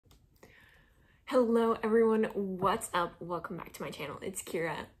Hello everyone, what's up? Welcome back to my channel. It's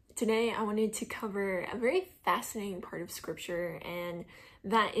Kira. Today I wanted to cover a very fascinating part of scripture, and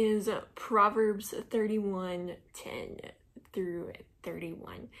that is Proverbs 31:10 through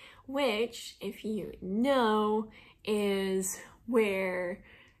 31, which, if you know, is where,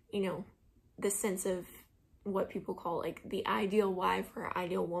 the sense of what people call like the ideal wife or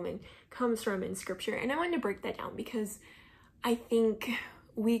ideal woman comes from in scripture. And I wanted to break that down because I think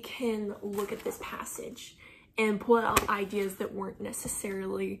we can look at this passage and pull out ideas that weren't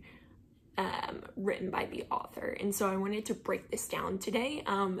necessarily written by the author. And so I wanted to break this down today.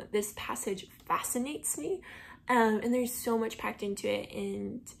 This passage fascinates me, and there's so much packed into it,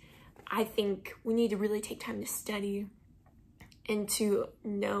 and I think we need to really take time to study and to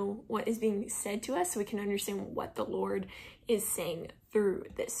know what is being said to us so we can understand what the Lord is saying through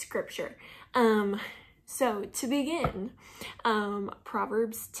this scripture. So to begin,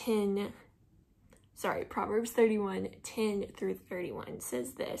 Proverbs 31:10 through 31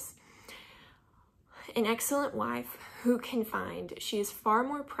 says this: "An excellent wife who can find? She is far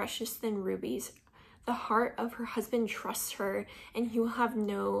more precious than rubies. The heart of her husband trusts her, and he will have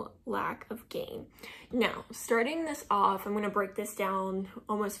no lack of gain." Now, starting this off, I'm going to break this down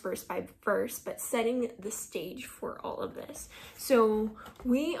almost verse by verse, but setting the stage for all of this. So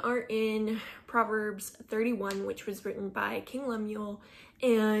we are in Proverbs 31, which was written by King Lemuel,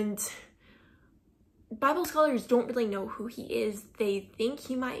 and Bible scholars don't really know who he is. They think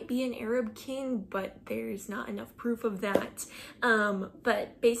he might be an Arab king, but there's not enough proof of that.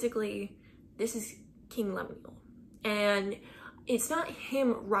 But basically, this is King Lemuel, and it's not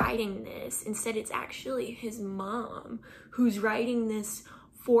him writing this. Instead, it's actually his mom who's writing this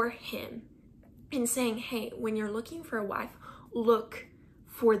for him and saying, hey, when you're looking for a wife, look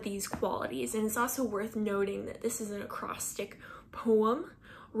for these qualities. And it's also worth noting that this is an acrostic poem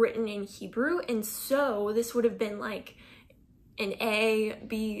written in Hebrew, and so this would have been like an A,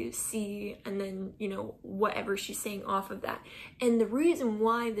 B, C, and then, whatever she's saying off of that. And the reason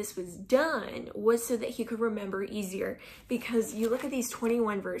why this was done was so that he could remember easier, because you look at these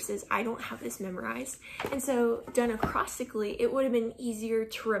 21 verses, I don't have this memorized, and so done acrostically, it would have been easier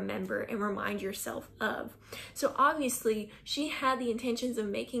to remember and remind yourself of. So obviously, she had the intentions of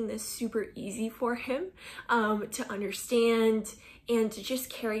making this super easy for him to understand and to just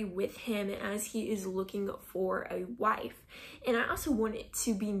carry with him as he is looking for a wife. And I also want it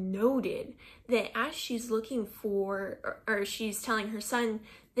to be noted that as she's looking for, or she's telling her son,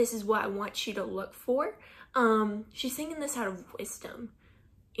 this is what I want you to look for, she's saying this out of wisdom.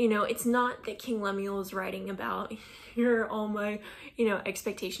 It's not that King Lemuel is writing about, here are all my,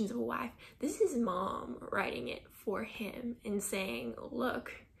 expectations of a wife. This is mom writing it for him and saying,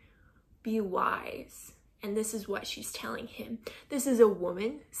 look, be wise. And this is what she's telling him. This is a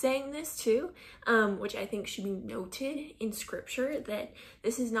woman saying this too, which I think should be noted in scripture, that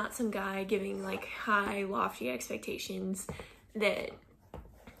this is not some guy giving like high, lofty expectations that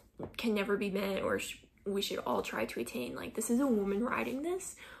can never be met or we should all try to attain. Like, this is a woman writing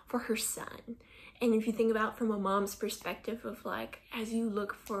this for her son. And if you think about from a mom's perspective of like, as you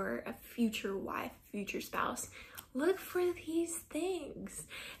look for a future wife, future spouse, look for these things.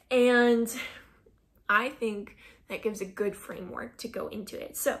 And I think that gives a good framework to go into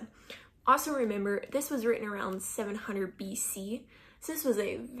it. So also remember, this was written around 700 BC. So this was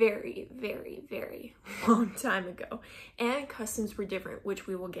a very, very, very long time ago. And customs were different, which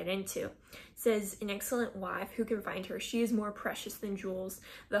we will get into. It says, an excellent wife who can find her? She is more precious than jewels.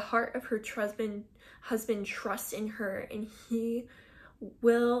 The heart of her husband trusts in her, and he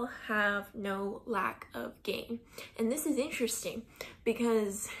will have no lack of gain. And this is interesting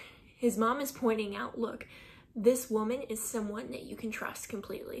because his mom is pointing out, look, this woman is someone that you can trust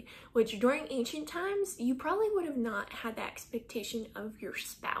completely, which during ancient times, you probably would have not had that expectation of your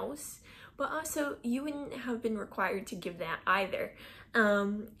spouse, but also you wouldn't have been required to give that either.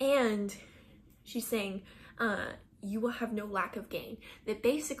 And she's saying, you will have no lack of gain. That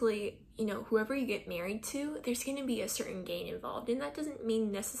basically, whoever you get married to, there's going to be a certain gain involved. And that doesn't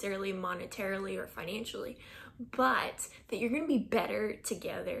mean necessarily monetarily or financially, but that you're going to be better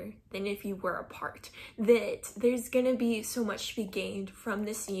together than if you were apart. That there's going to be so much to be gained from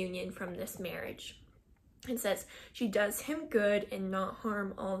this union, from this marriage. It says, she does him good and not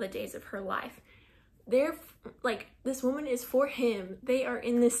harm all the days of her life. This woman is for him. They are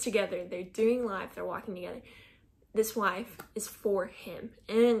in this together. They're doing life. They're walking together. This wife is for him,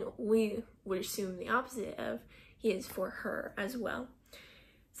 and we would assume the opposite of he is for her as well. It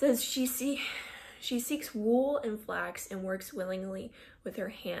says she seeks wool and flax and works willingly with her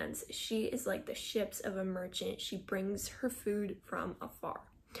hands. She is like the ships of a merchant. She brings her food from afar.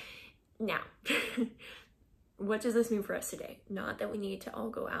 Now, what does this mean for us today? Not that we need to all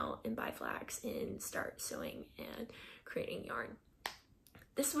go out and buy flax and start sewing and creating yarn.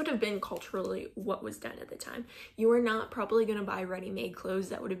 This would have been culturally what was done at the time. You were not probably going to buy ready-made clothes.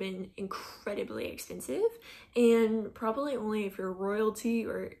 That would have been incredibly expensive, and probably only if you're royalty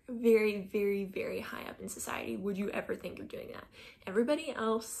or very, very, very high up in society would you ever think of doing that. Everybody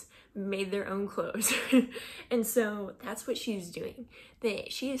else made their own clothes. And so that's what she's doing.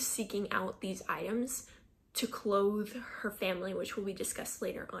 That she is seeking out these items to clothe her family, which will be discussed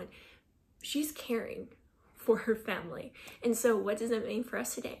later on. She's caring for her family. And so what does that mean for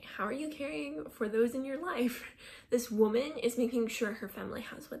us today? How are you caring for those in your life? This woman is making sure her family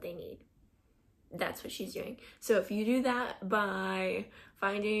has what they need. That's what she's doing. So if you do that by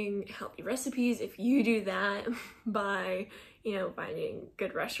finding healthy recipes, if you do that by, you know, finding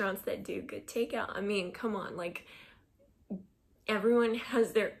good restaurants that do good takeout, I mean, come on, like, everyone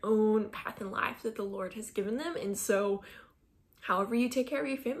has their own path in life that the Lord has given them. And so however you take care of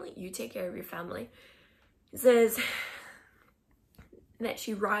your family, you take care of your family. It says that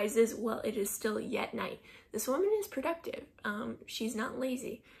she rises while it is still yet night. This woman is productive. She's not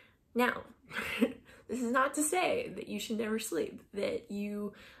lazy. Now, this is not to say that you should never sleep, that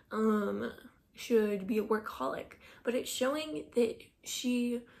you should be a workaholic, but it's showing that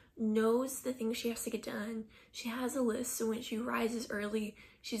she knows the things she has to get done. She has a list, so when she rises early,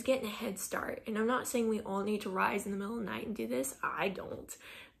 she's getting a head start. And I'm not saying we all need to rise in the middle of the night and do this. I don't.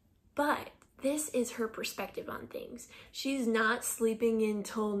 But this is her perspective on things. She's not sleeping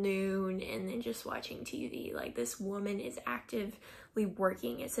until noon and then just watching TV. Like, this woman is actively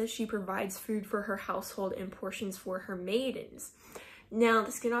working. It says she provides food for her household and portions for her maidens. Now,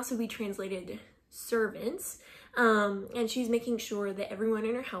 this can also be translated servants. And she's making sure that everyone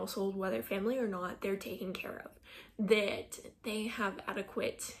in her household, whether family or not, they're taken care of. That they have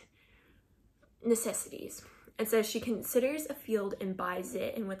adequate necessities. It says she considers a field and buys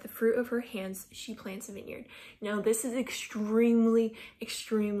it, and with the fruit of her hands, she plants a vineyard. Now, this is extremely,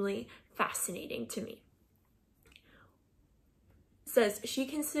 extremely fascinating to me. It says she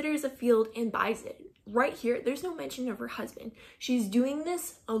considers a field and buys it. Right here, there's no mention of her husband. She's doing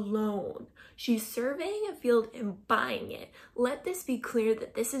this alone. She's surveying a field and buying it. Let this be clear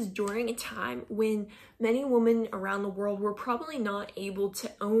that this is during a time when many women around the world were probably not able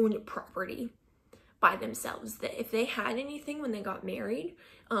to own property by themselves. That if they had anything when they got married,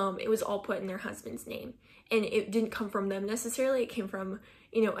 it was all put in their husband's name, and it didn't come from them necessarily. It came from,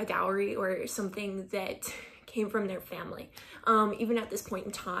 you know, a dowry or something that came from their family. Even at this point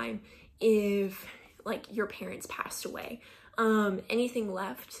in time, if like your parents passed away, anything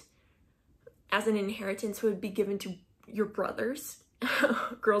left as an inheritance would be given to your brothers.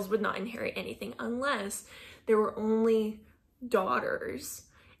 Girls would not inherit anything unless there were only daughters.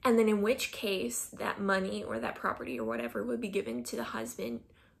 And then in which case that money or that property or whatever would be given to the husband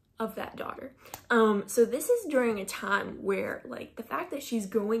of that daughter. So this is during a time where, like, the fact that she's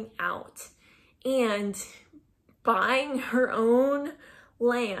going out and buying her own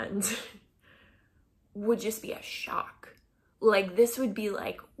land would just be a shock. Like, this would be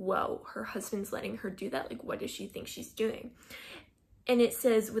like, whoa, her husband's letting her do that. Like, what does she think she's doing? And it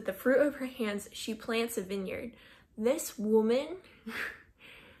says, with the fruit of her hands, she plants a vineyard. This woman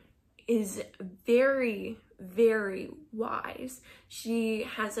is very, very wise. She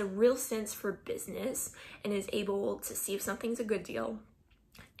has a real sense for business and is able to see if something's a good deal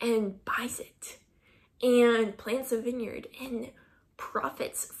and buys it and plants a vineyard and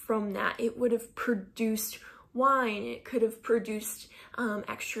profits from that. It would have produced wine. It could have produced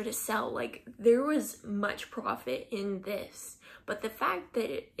extra to sell. Like, there was much profit in this. But the fact that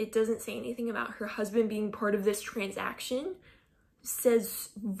it doesn't say anything about her husband being part of this transaction says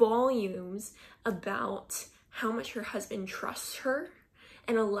volumes about how much her husband trusts her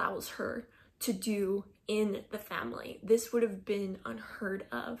and allows her to do in the family. This would have been unheard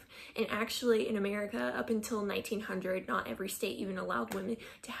of. And actually in America, up until 1900, not every state even allowed women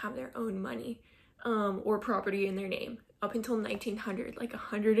to have their own money or property in their name. Up until 1900, like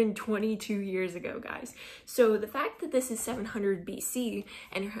 122 years ago, guys. So the fact that this is 700 BC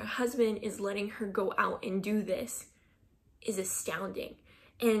and her husband is letting her go out and do this is astounding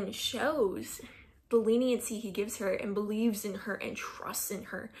and shows the leniency he gives her and believes in her and trusts in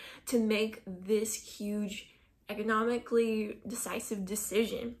her to make this huge economically decisive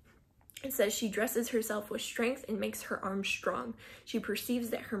decision. It says she dresses herself with strength and makes her arms strong. She perceives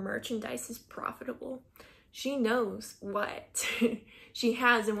that her merchandise is profitable. She knows what she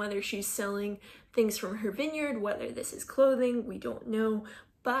has, and whether she's selling things from her vineyard, whether this is clothing, we don't know,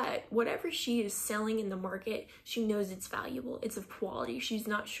 But whatever she is selling in the market, she knows it's valuable. It's of quality. She's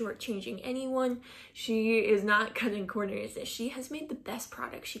not shortchanging anyone. She is not cutting corners. She has made the best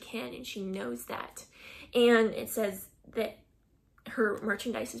product she can, and she knows that. And it says that her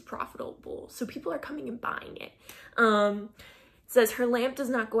merchandise is profitable, so people are coming and buying it. It says her lamp does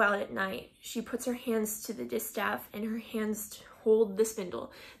not go out at night. She puts her hands to the distaff and her hands hold the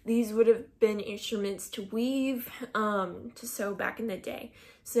spindle. These would have been instruments to weave, to sew back in the day.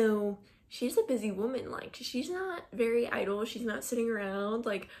 So she's a busy woman. Like, she's not very idle. She's not sitting around.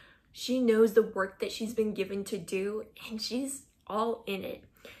 Like, she knows the work that she's been given to do, and she's all in it.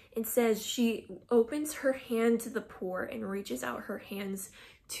 It says she opens her hand to the poor and reaches out her hands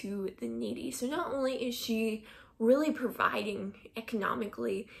to the needy. So not only is she really providing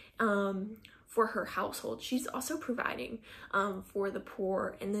economically for her household, she's also providing for the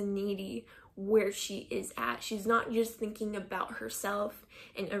poor and the needy where she is at. She's not just thinking about herself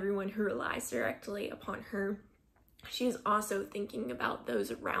and everyone who relies directly upon her. She is also thinking about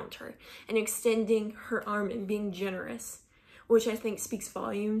those around her and extending her arm and being generous, which I think speaks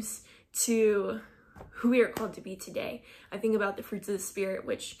volumes to who we are called to be today. I think about the fruits of the Spirit,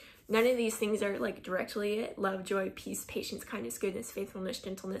 which none of these things are like directly it: love, joy, peace, patience, kindness, goodness, faithfulness,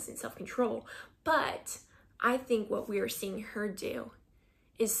 gentleness, and self-control. But I think what we are seeing her do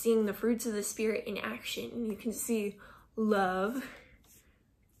is seeing the fruits of the Spirit in action. And you can see love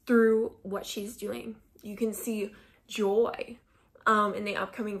through what she's doing. You can see joy in the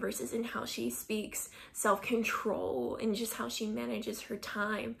upcoming verses and how she speaks, self-control, and just how she manages her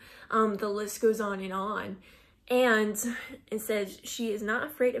time. The list goes on. And it says she is not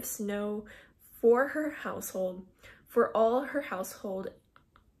afraid of snow for her household, for all her household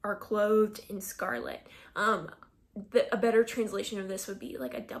are clothed in scarlet. A better translation of this would be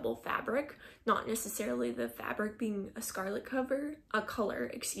like a double fabric, not necessarily the fabric being a scarlet color,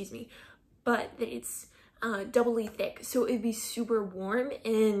 but that it's doubly thick, so it'd be super warm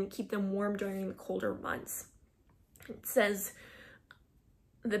and keep them warm during the colder months. It says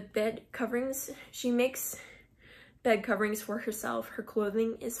the bed coverings, she makes bed coverings for herself. Her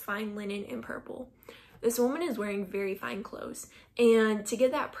clothing is fine linen and purple. This woman is wearing very fine clothes, and to get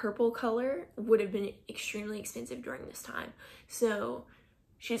that purple color would have been extremely expensive during this time. So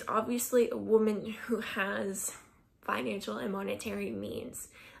she's obviously a woman who has financial and monetary means,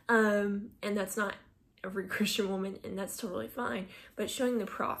 and that's not every Christian woman, and that's totally fine, but showing the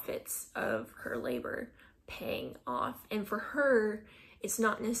profits of her labor paying off. And for her, it's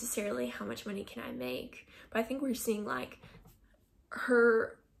not necessarily how much money can I make, but I think we're seeing like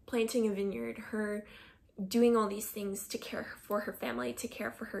her planting a vineyard, her doing all these things to care for her family, to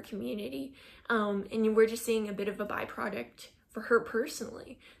care for her community, and we're just seeing a bit of a byproduct for her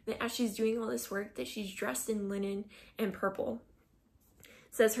personally, that as she's doing all this work, that she's dressed in linen and purple. It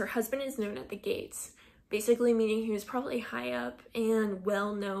says her husband is known at the gates, basically meaning he was probably high up and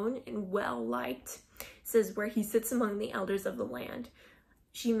well known and well liked. It says where he sits among the elders of the land.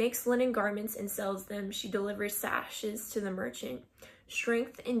 She makes linen garments and sells them. She delivers sashes to the merchant.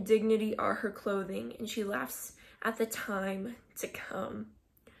 Strength and dignity are her clothing, and she laughs at the time to come.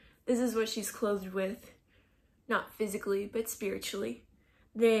 This is what she's clothed with, not physically, but spiritually.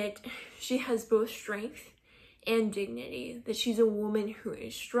 That she has both strength and dignity, that she's a woman who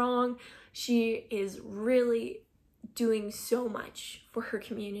is strong. She is really doing so much for her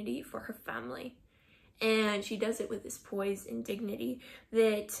community, for her family, and she does it with this poise and dignity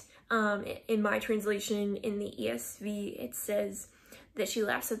that in my translation in the ESV, it says that she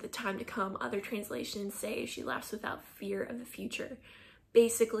laughs at the time to come. Other translations say she laughs without fear of the future.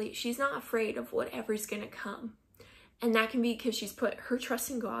 Basically, she's not afraid of whatever's gonna come, and that can be because she's put her trust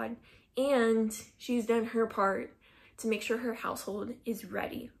in God, and she's done her part to make sure her household is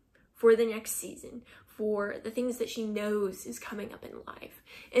ready for the next season, for the things that she knows is coming up in life.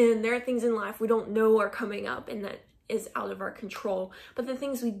 And there are things in life we don't know are coming up and that is out of our control, but the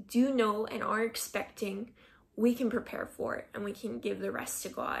things we do know and are expecting, we can prepare for it, and we can give the rest to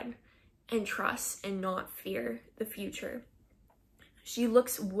God and trust and not fear the future. She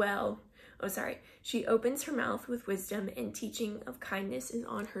opens her mouth with wisdom, and teaching of kindness is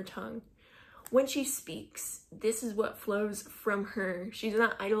on her tongue. When she speaks, this is what flows from her. She's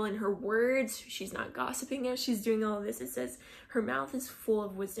not idle in her words. She's not gossiping as she's doing all of this. It says her mouth is full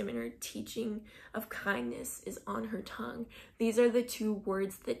of wisdom, and her teaching of kindness is on her tongue. These are the two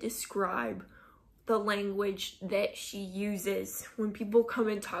words that describe the language that she uses. When people come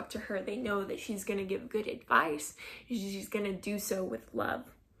and talk to her, they know that she's going to give good advice. She's going to do so with love.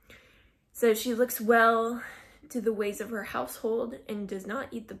 So she looks well to the ways of her household and does not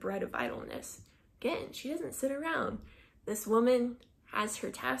eat the bread of idleness. Again, she doesn't sit around. This woman has her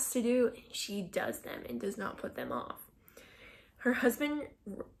tasks to do, and she does them and does not put them off. Her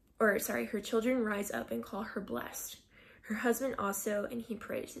children rise up and call her blessed. Her husband also, and he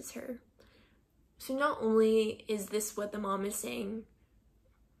praises her. So not only is this what the mom is saying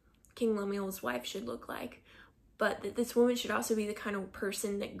King Lemuel's wife should look like, but that this woman should also be the kind of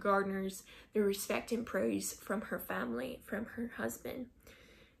person that garners the respect and praise from her family, from her husband.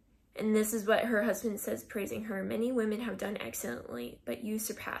 And this is what her husband says, praising her. Many women have done excellently, but you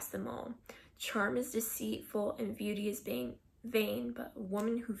surpass them all. Charm is deceitful and beauty is vain, but a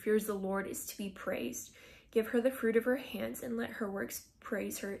woman who fears the Lord is to be praised. Give her the fruit of her hands and let her works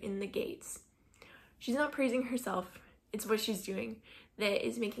praise her in the gates. She's not praising herself. It's what she's doing that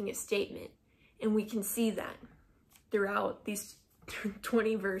is making a statement. And we can see that throughout these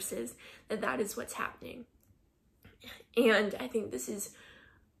 20 verses, that is what's happening. And I think this is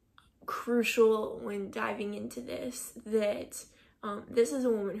crucial when diving into this, that this is a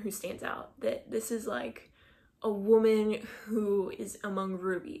woman who stands out, that this is like a woman who is among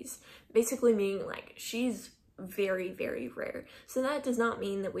rubies, basically meaning like she's very, very rare. So that does not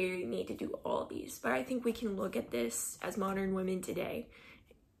mean that we need to do all these, but I think we can look at this as modern women today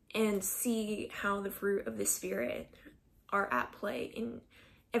and see how the fruit of the Spirit are at play in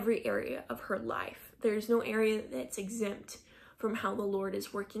every area of her life. There's no area that's exempt from how the Lord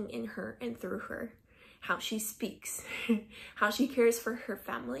is working in her and through her, how she speaks, how she cares for her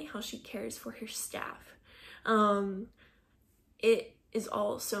family, how she cares for her staff. It is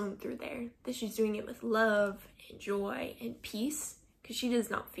all sown through there, that she's doing it with love and joy and peace, because she does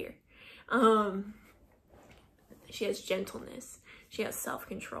not fear. She has gentleness, she has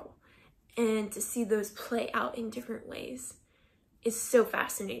self-control, and to see those play out in different ways is so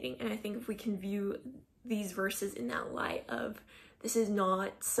fascinating. And I think if we can view these verses in that light of, this is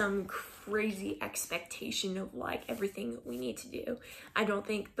not some crazy expectation of like everything that we need to do. I don't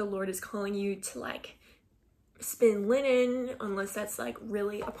think the Lord is calling you to like spin linen, unless that's like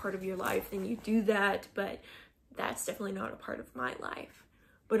really a part of your life, then you do that, but that's definitely not a part of my life.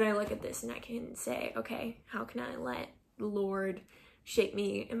 But I look at this and I can say, okay, how can I let the Lord shape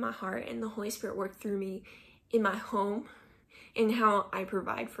me in my heart and the Holy Spirit work through me in my home, in how I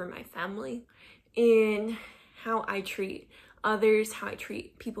provide for my family, in how I treat others, how I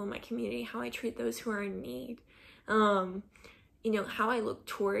treat people in my community, how I treat those who are in need, you know, how I look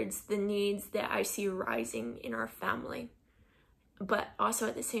towards the needs that I see arising in our family, but also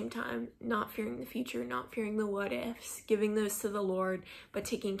at the same time, not fearing the future, not fearing the what ifs, giving those to the Lord, but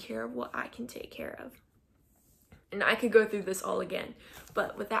taking care of what I can take care of. And I could go through this all again,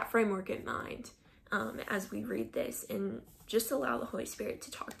 but with that framework in mind, as we read this and just allow the Holy Spirit to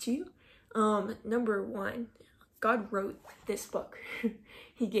talk to you. Number one, God wrote this book.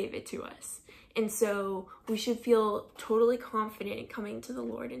 He gave it to us. And so we should feel totally confident in coming to the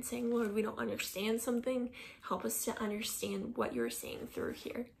Lord and saying, Lord, we don't understand something. Help us to understand what you're saying through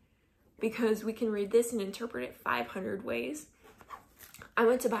here. Because we can read this and interpret it 500 ways. I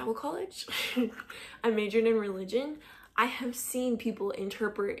went to Bible college. I majored in religion. I have seen people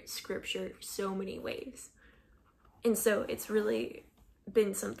interpret scripture so many ways. And so it's really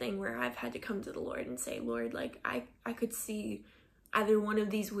been something where I've had to come to the Lord and say, Lord, like I could see either one of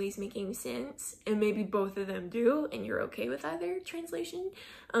these ways making sense, and maybe both of them do, and you're okay with either translation.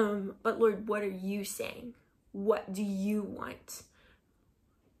 But Lord, what are you saying? What do you want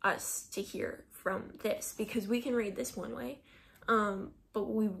us to hear from this? Because we can read this one way, but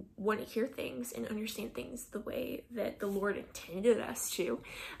we want to hear things and understand things the way that the Lord intended us to,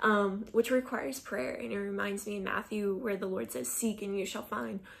 which requires prayer. And it reminds me in Matthew where the Lord says, seek and you shall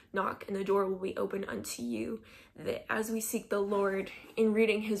find, knock and the door will be open unto you. That as we seek the Lord in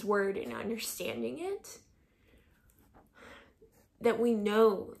reading his word and understanding it, that we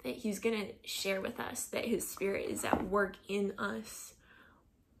know that he's going to share with us, that his Spirit is at work in us,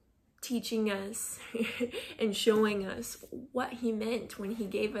 teaching us and showing us what he meant when he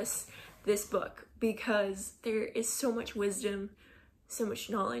gave us this book, because there is so much wisdom, so much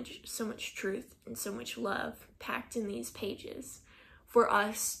knowledge, so much truth, and so much love packed in these pages for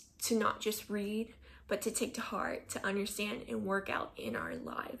us to not just read, but to take to heart, to understand and work out in our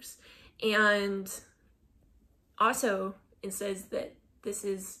lives. And also it says that this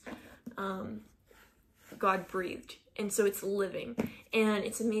is God breathed. And so it's living, and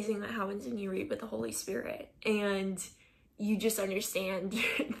it's amazing what happens when you read with the Holy Spirit and you just understand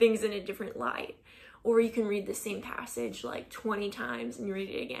things in a different light. Or you can read the same passage like 20 times and you read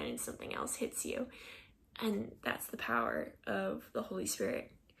it again and something else hits you. And that's the power of the Holy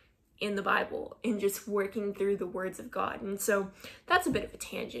Spirit in the Bible and just working through the words of God. And so that's a bit of a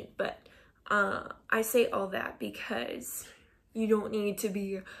tangent, but I say all that because You don't need to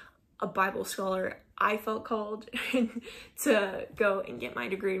be a Bible scholar. I felt called to go and get my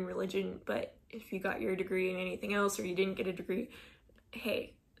degree in religion, but if you got your degree in anything else or you didn't get a degree,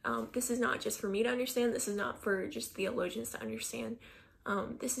 hey, this is not just for me to understand. This is not for just theologians to understand.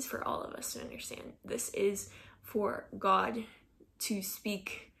 This is for all of us to understand. This is for God to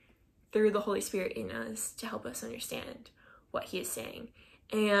speak through the Holy Spirit in us to help us understand what he is saying.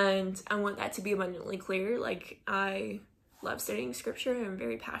 And I want that to be abundantly clear. Like, I love studying scripture. I'm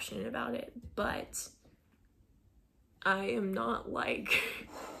very passionate about it, but I am not like,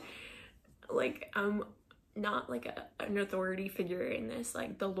 I'm not like an authority figure in this.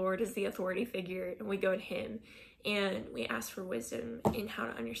 Like, the Lord is the authority figure, and we go to him and we ask for wisdom in how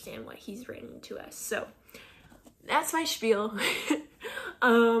to understand what he's written to us. So that's my spiel.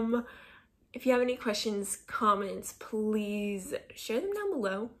 If you have any questions, comments, please share them down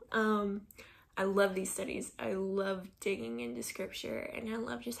below. I love these studies. I love digging into scripture, and I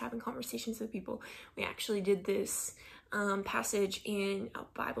love just having conversations with people. We actually did this passage in a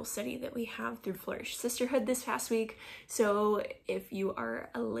Bible study that we have through Flourish Sisterhood this past week. So if you are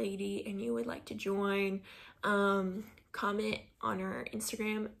a lady and you would like to join, comment on our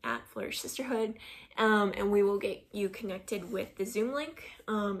Instagram at Flourish Sisterhood, and we will get you connected with the Zoom link.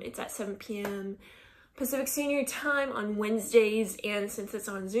 It's at 7 p.m. Pacific Standard Time on Wednesdays, and since it's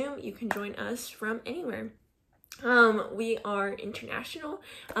on Zoom, you can join us from anywhere. We are international.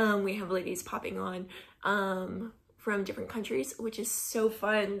 We have ladies popping on from different countries, which is so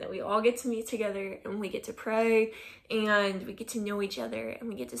fun that we all get to meet together and we get to pray and we get to know each other and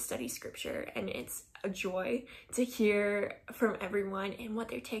we get to study scripture, and it's a joy to hear from everyone and what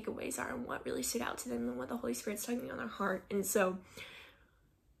their takeaways are and what really stood out to them and what the Holy Spirit's tugging on their heart. And so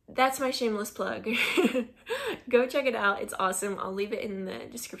that's my shameless plug. Go check it out. It's awesome. I'll leave it in the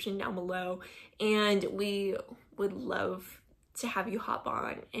description down below, and we would love to have you hop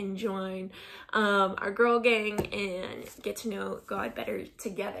on and join our girl gang and get to know God better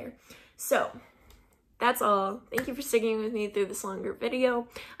together. So that's all. Thank you for sticking with me through this longer video.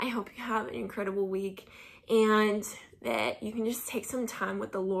 I hope you have an incredible week and that you can just take some time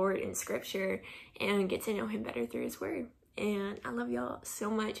with the Lord in scripture and get to know him better through his word. And I love y'all so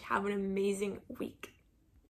much. Have an amazing week.